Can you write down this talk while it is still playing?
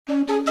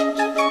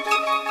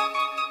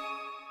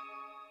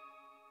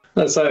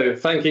So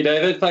thank you,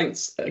 David.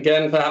 Thanks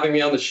again for having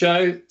me on the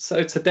show.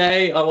 So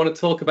today I want to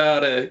talk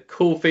about a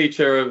cool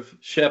feature of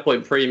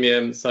SharePoint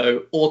Premium, so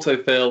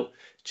Autofill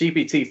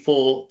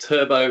GPT-4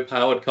 Turbo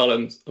powered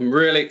columns. I'm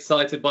really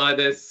excited by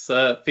this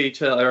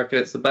feature. I reckon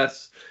it's the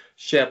best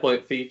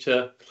SharePoint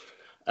feature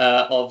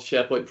of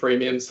SharePoint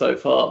Premium so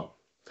far.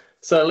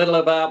 So a little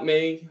about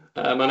me.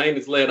 My name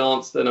is Leon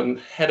Arnston. I'm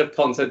Head of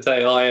Content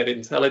AI at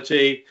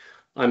Intelligy.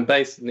 I'm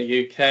based in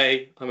the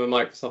UK. I'm a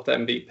Microsoft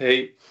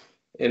MVP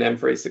in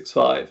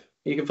M365.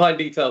 You can find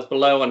details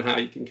below on how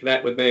you can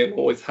connect with me. I'm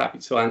always happy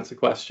to answer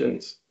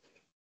questions.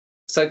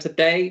 So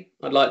today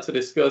I'd like to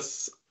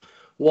discuss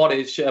what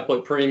is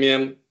SharePoint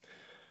Premium,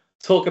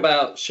 talk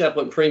about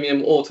SharePoint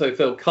Premium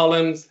autofill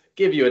columns,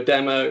 give you a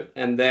demo,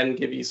 and then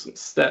give you some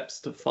steps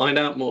to find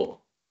out more.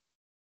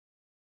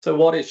 So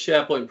what is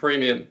SharePoint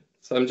Premium?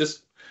 So I'm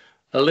just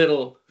a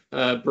little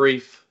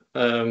brief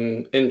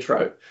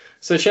intro.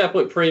 So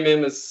SharePoint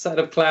Premium is a set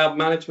of cloud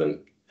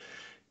management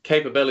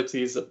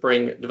capabilities that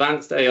bring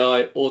advanced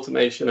AI,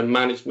 automation, and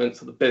management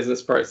to the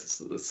business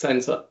process at the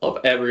center of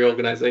every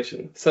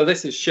organization. So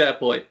this is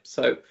SharePoint.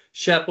 So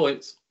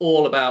SharePoint's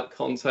all about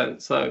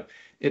content. So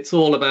it's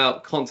all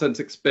about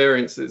content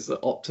experiences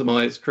that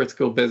optimize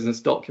critical business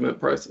document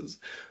processes,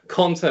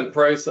 content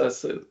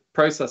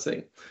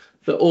processing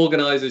that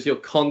organizes your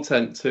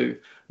content to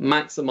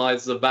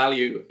maximize the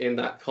value in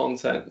that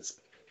content.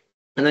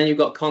 And then you've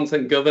got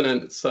content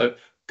governance, so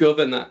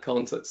govern that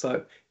content.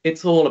 So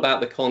it's all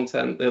about the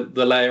content,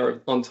 the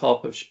layer on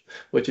top of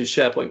which is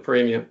SharePoint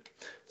Premium.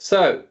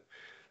 So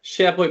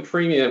SharePoint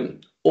Premium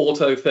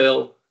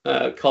autofill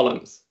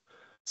columns.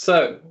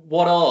 So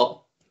what are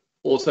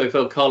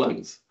autofill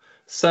columns?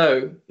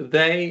 So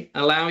they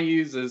allow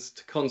users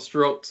to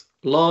construct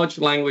large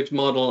language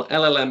model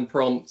LLM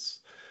prompts,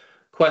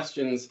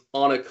 questions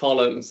on a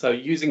column. So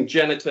using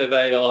generative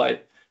AI,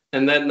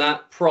 and then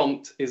that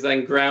prompt is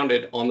then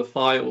grounded on the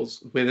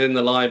files within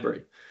the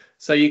library.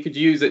 So you could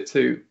use it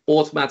to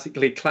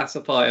automatically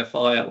classify a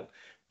file,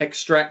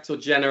 extract or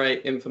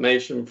generate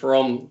information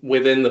from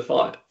within the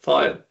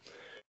file.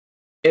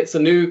 It's a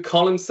new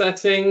column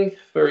setting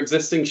for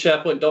existing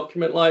SharePoint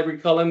document library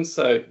columns.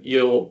 So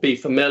you'll be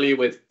familiar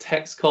with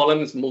text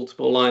columns,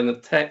 multiple line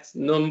of text,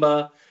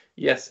 number,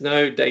 yes,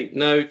 no, date,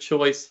 no,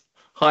 choice,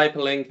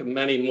 hyperlink, and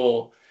many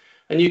more.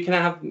 And you can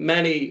have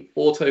many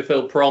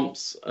autofill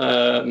prompts,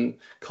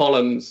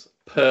 columns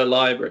per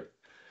library.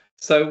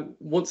 So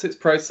once it's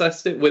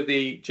processed it with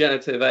the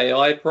generative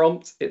AI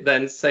prompt, it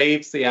then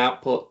saves the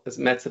output as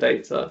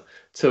metadata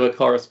to a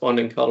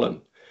corresponding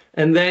column.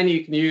 And then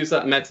you can use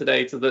that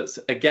metadata that's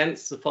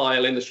against the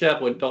file in the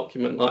SharePoint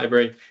document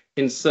library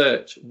in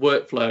search,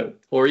 workflow,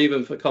 or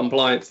even for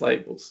compliance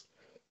labels.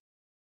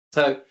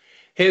 So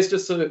here's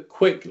just a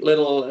quick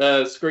little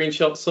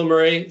screenshot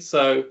summary.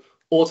 So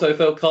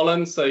autofill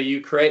columns. So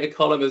you create a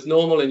column as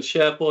normal in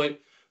SharePoint.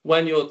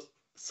 When your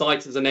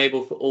site is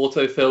enabled for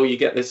autofill, you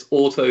get this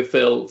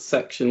autofill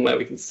section where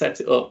we can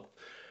set it up.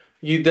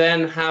 You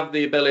then have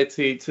the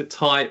ability to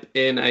type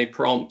in a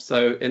prompt.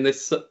 So in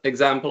this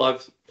example,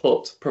 I've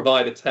put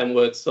provide a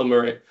 10-word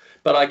summary,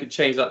 but I could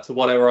change that to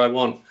whatever I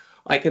want.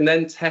 I can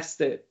then test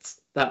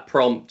that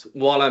prompt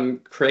while I'm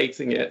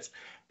creating it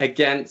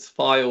against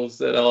files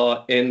that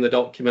are in the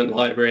document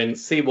library and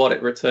see what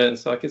it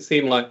returns. So I can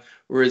see my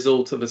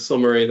result of a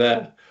summary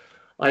there.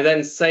 I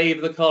then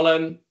save the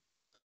column,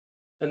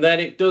 and then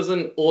it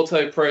doesn't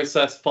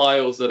auto-process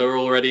files that are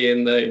already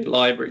in the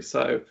library.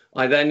 So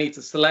I then need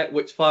to select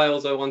which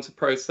files I want to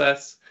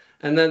process,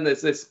 and then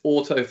there's this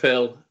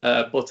autofill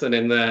button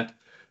in there.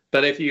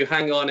 But if you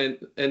hang on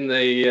in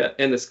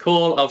this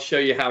call, I'll show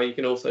you how you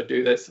can also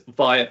do this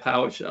via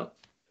PowerShell.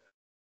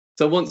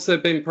 So once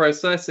they've been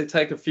processed, they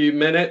take a few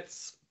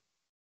minutes.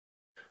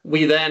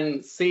 We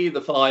then see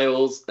the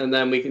files, and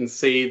then we can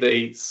see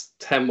the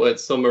 10-word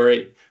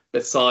summary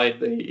beside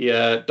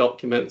the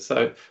document.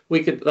 So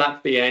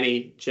that be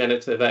any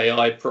generative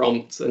AI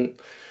prompts. And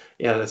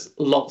yeah, there's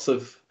lots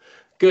of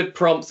good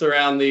prompts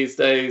around these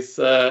days,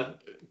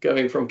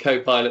 going from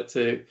Copilot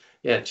to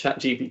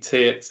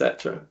ChatGPT,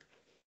 etc.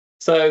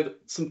 So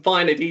some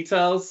finer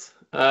details.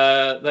 They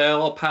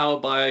are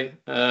powered by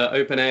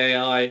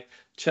OpenAI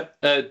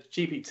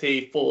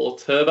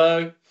GPT-4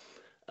 Turbo.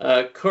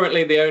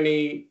 Currently, the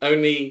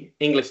only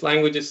English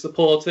language is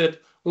supported.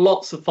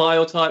 Lots of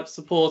file types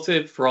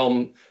supported,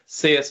 from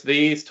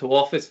CSVs to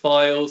Office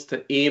files to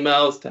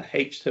emails to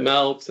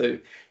HTML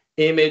to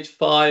image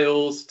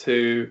files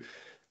to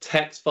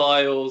text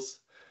files.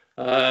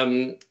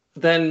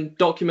 Then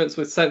documents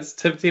with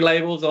sensitivity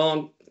labels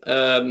aren't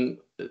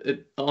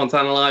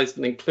analyzed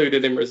and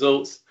included in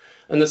results.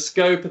 And the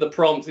scope of the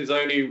prompt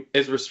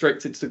is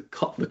restricted to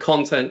the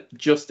content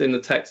just in the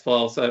text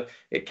file. So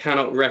it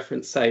cannot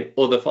reference, say,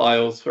 other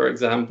files, for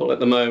example, at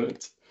the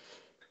moment.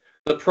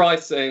 The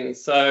pricing,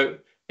 so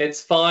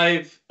it's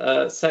 5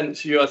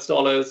 cents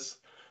US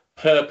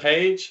per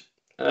page.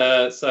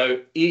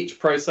 So each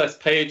processed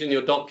page in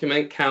your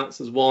document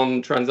counts as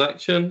one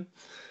transaction.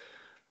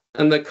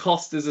 And the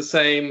cost is the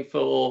same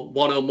for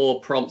one or more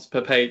prompts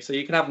per page. So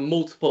you can have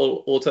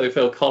multiple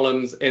autofill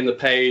columns in the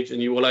page,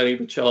 and you will only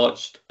be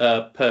charged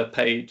per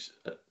page,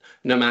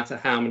 no matter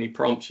how many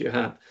prompts you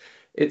have.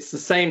 It's the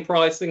same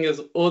pricing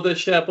as other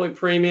SharePoint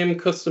Premium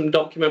custom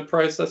document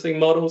processing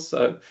models.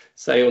 So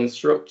say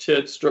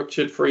unstructured,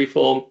 structured,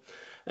 freeform.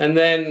 And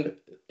then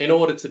in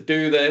order to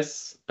do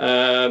this,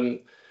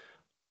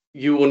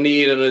 you will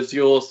need an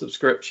Azure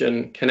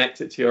subscription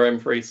connected to your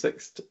M3,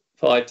 6,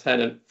 5,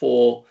 10, and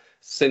 4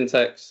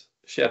 Syntex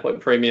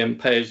SharePoint Premium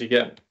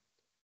pay-as-you-go.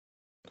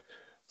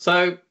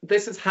 So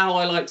this is how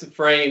I like to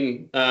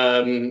frame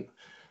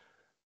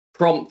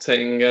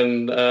prompting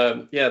and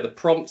the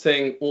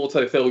prompting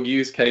autofill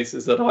use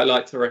cases that I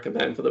like to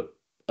recommend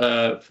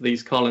for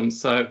these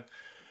columns. So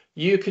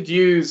you could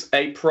use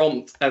a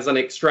prompt as an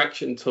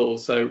extraction tool.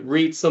 So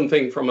read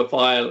something from a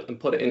file and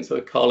put it into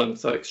a column.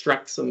 So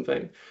extract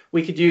something.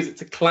 We could use it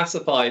to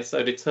classify.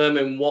 So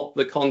determine what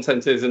the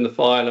content is in the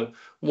file and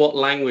what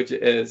language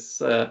it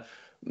is.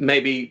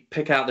 Maybe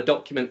pick out the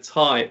document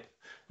type.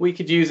 We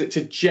could use it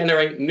to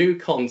generate new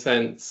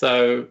content.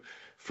 So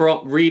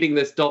from reading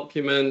this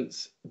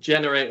document,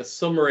 generate a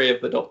summary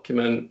of the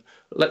document.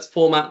 Let's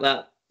format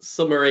that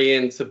summary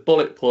into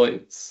bullet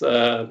points.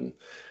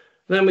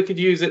 Then we could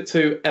use it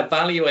to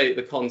evaluate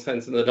the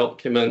content in the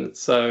document.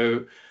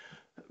 So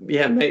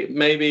yeah,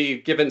 maybe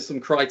given some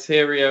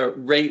criteria,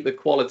 rate the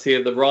quality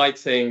of the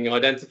writing,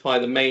 identify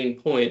the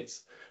main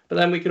points. But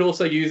then we could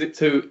also use it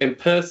to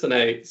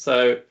impersonate.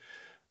 So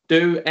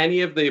do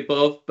any of the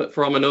above, but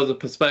from another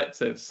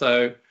perspective.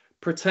 So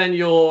pretend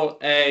you're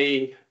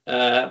a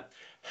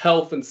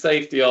health and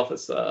safety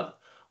officer.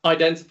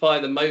 Identify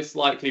the most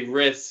likely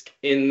risk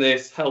in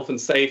this health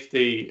and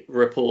safety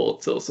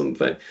report or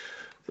something.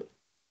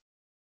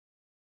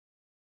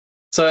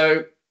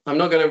 So I'm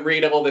not going to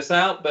read all this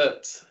out,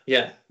 but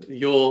yeah,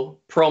 your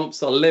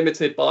prompts are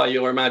limited by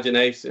your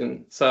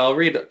imagination. So I'll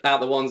read out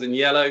the ones in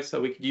yellow.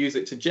 So we could use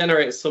it to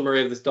generate a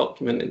summary of this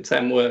document in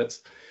 10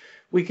 words.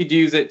 We could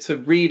use it to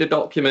read a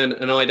document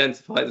and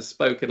identify the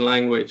spoken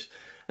language,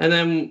 and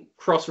then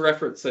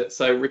cross-reference it.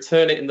 So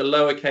return it in the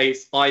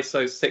lowercase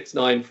ISO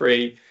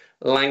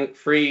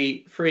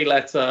 693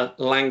 three-letter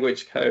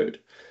language code.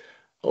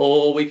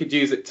 Or we could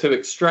use it to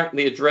extract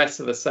the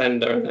address of a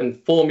sender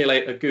and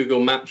formulate a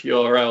Google Maps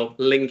URL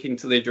linking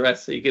to the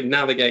address, so you could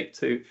navigate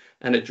to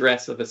an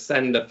address of a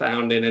sender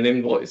found in an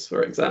invoice,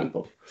 for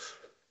example.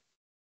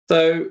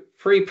 So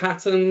 3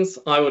 patterns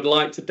I would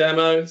like to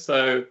demo.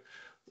 So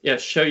yeah,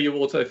 show you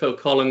autofill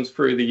columns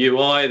through the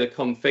UI, the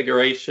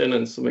configuration,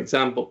 and some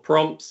example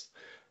prompts.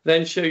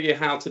 Then show you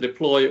how to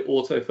deploy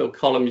autofill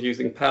columns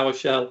using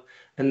PowerShell,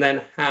 and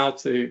then how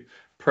to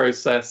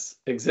process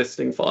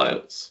existing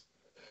files.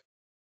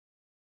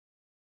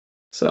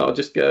 So I'll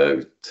just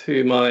go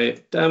to my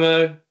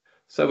demo.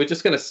 So we're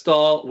just going to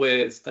start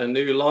with a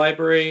new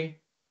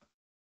library.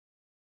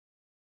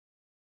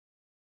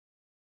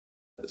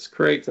 Let's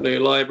create a new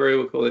library.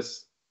 We'll call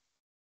this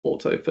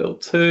Autofill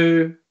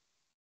 2.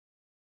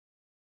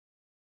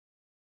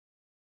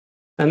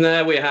 And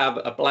there we have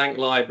a blank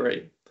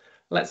library.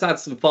 Let's add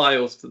some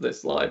files to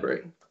this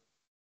library.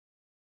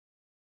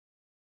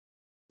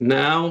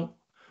 Now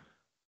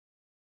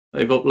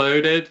they've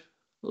uploaded.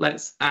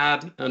 Let's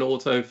add an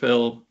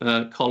autofill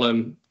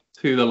column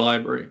to the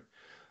library.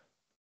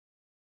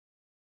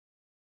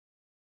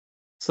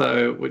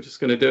 So we're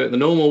just going to do it the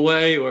normal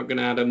way. We're going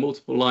to add a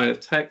multiple line of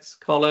text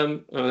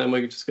column, and then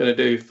we're just going to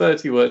do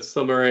 30-word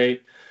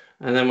summary,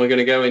 and then we're going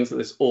to go into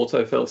this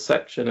autofill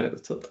section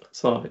at the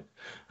side.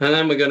 And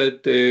then we're going to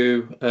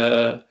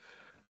do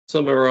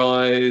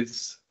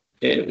summarize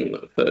in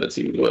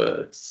 30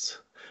 words.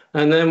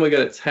 And then we're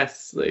going to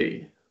test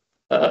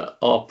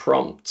our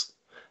prompt.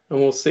 And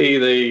we'll see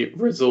the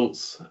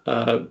results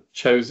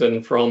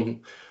chosen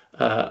from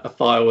a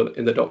file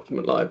in the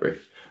document library.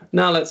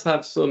 Now let's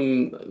have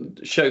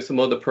show some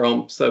other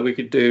prompts. So we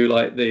could do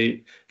like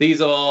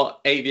these are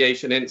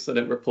aviation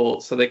incident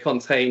reports. So they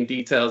contain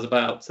details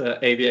about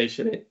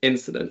aviation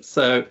incidents.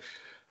 So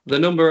the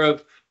number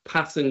of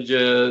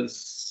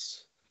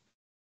passengers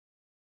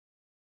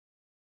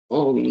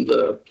on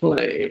the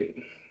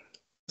plane.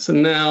 So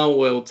now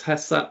we'll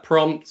test that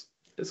prompt.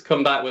 It's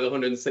come back with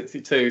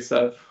 162.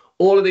 So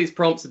all of these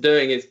prompts are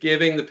doing is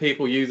giving the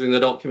people using the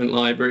document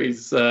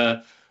libraries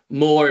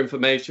more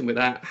information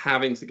without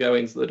having to go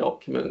into the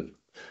document.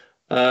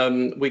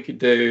 We could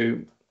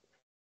do,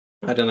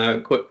 I don't know,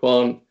 a quick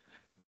one.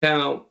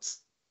 Count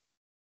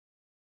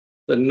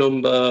the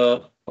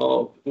number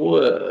of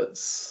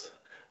words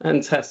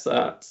and test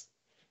that.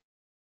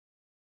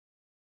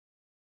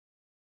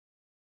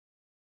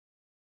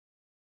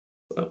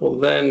 That will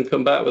then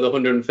come back with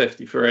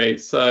 153.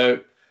 So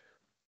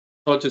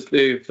I'll just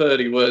do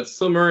 30-word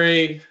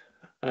summary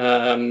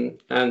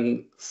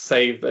and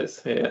save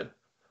this here.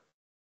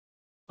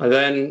 I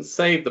then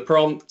save the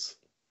prompt.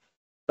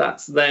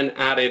 That's then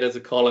added as a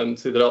column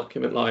to the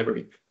document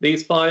library.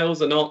 These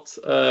files are not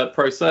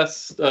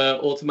processed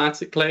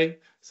automatically,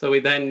 so we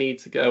then need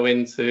to go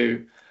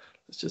into,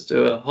 let's just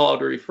do a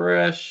hard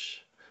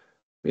refresh.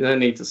 We then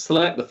need to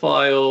select the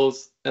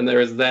files, and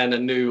there is then a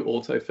new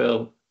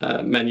autofill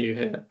menu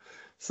here.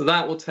 So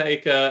that will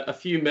take a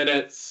few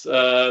minutes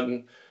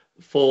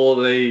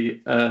for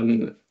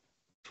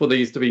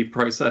these to be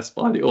processed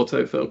by the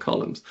autofill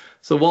columns.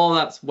 So while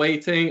that's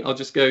waiting, I'll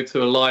just go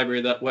to a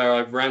library where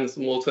I've ran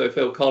some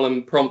autofill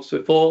column prompts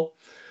before.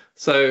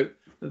 So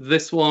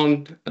this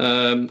one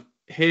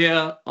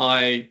here,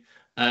 I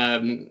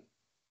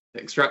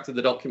extracted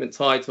the document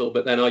title,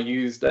 but then I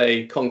used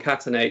a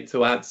concatenate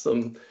to add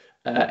some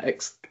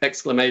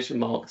exclamation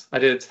marks. I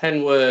did a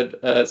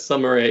 10-word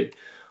summary.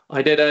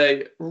 I did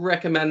a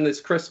recommend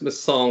this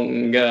Christmas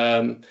song,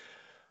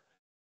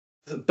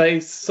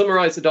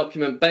 summarize the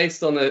document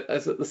based on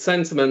the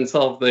sentiment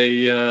of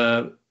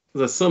the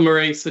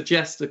summary,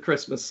 suggest a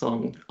Christmas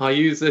song. I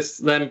use this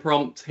then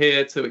prompt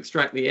here to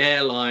extract the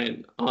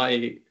airline.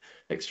 I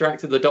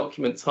extracted the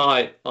document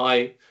type.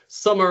 I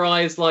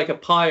summarized like a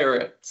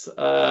pirate.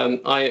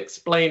 I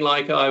explained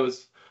like I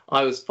was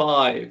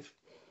 5.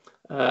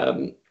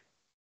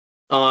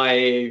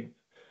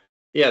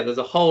 There's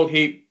a whole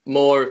heap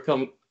more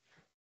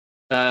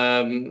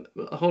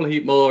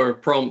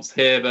prompts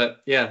here,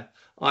 but yeah,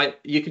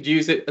 you could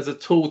use it as a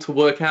tool to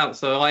work out.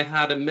 So I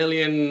had £1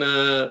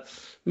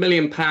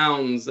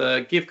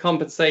 million, give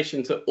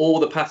compensation to all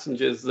the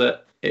passengers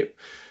that it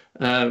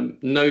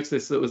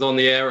noticed that was on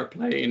the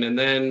aeroplane, and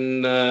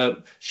then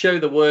show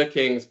the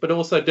workings, but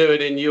also do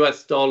it in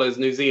US dollars,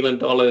 New Zealand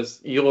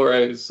dollars,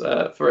 euros,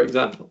 for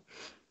example.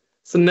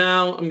 So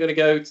now I'm going to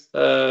go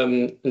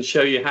and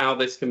show you how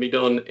this can be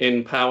done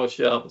in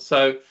PowerShell.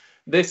 So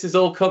this is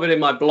all covered in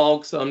my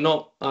blog, so I'm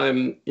not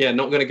going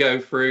to go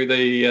through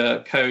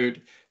the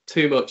code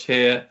too much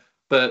here.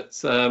 But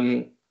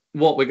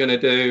what we're going to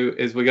do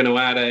is we're going to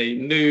add a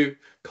new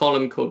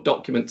column called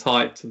document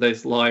type to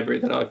this library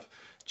that I've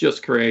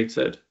just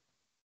created.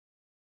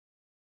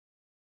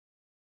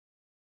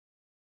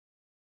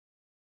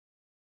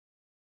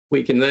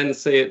 We can then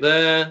see it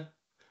there.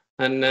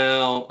 And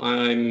now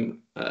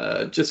I'm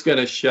just going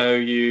to show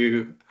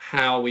you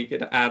how we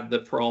could add the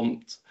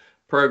prompt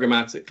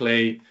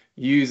programmatically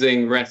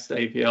using REST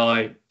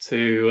API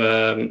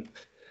to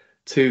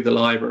the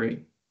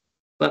library.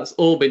 That's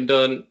all been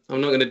done.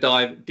 I'm not going to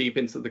dive deep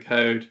into the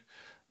code,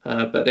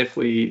 but if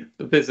we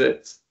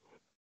visit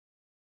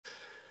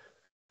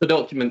the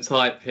document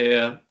type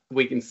here,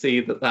 we can see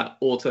that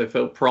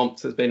autofill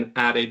prompt has been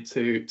added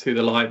to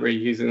the library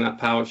using that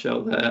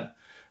PowerShell there.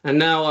 And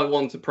now I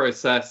want to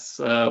process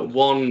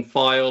one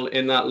file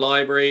in that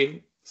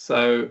library.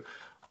 So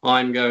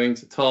I'm going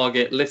to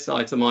target list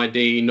item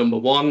ID number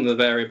 1, the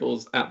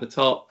variables at the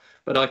top,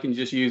 but I can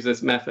just use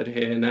this method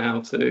here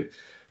now to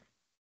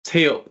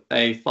tee up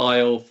a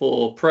file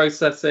for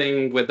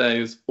processing with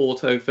those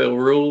autofill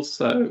rules.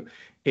 So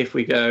if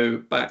we go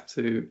back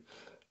to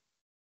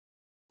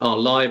our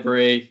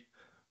library,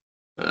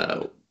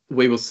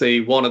 we will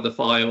see one of the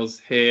files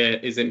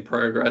here is in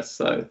progress.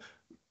 So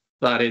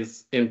that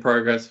is in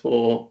progress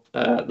for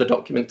the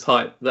document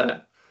type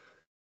there.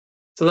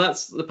 So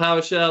that's the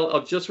PowerShell.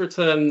 I've just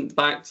returned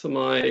back to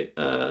my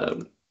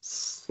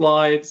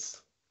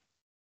slides.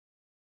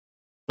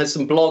 There's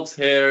some blogs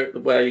here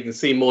where you can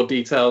see more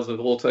details of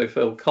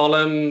autofill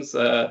columns,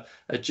 a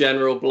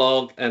general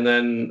blog, and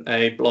then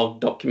a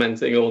blog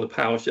documenting all the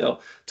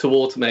PowerShell to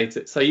automate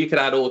it. So you could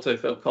add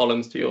autofill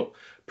columns to your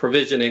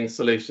provisioning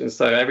solution.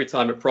 So every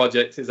time a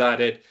project is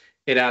added,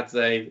 it adds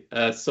a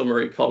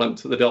summary column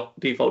to the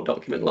default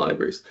document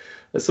libraries.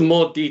 There's some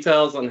more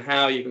details on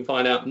how you can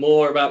find out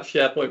more about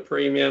SharePoint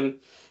Premium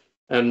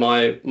and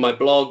my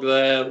blog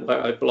there,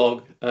 where I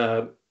blog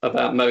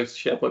about most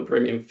SharePoint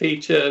Premium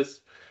features.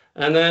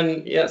 And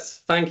then,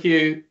 yes, thank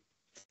you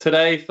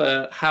today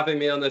for having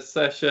me on this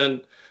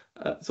session.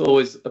 It's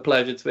always a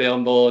pleasure to be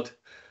on board.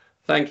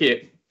 Thank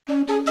you.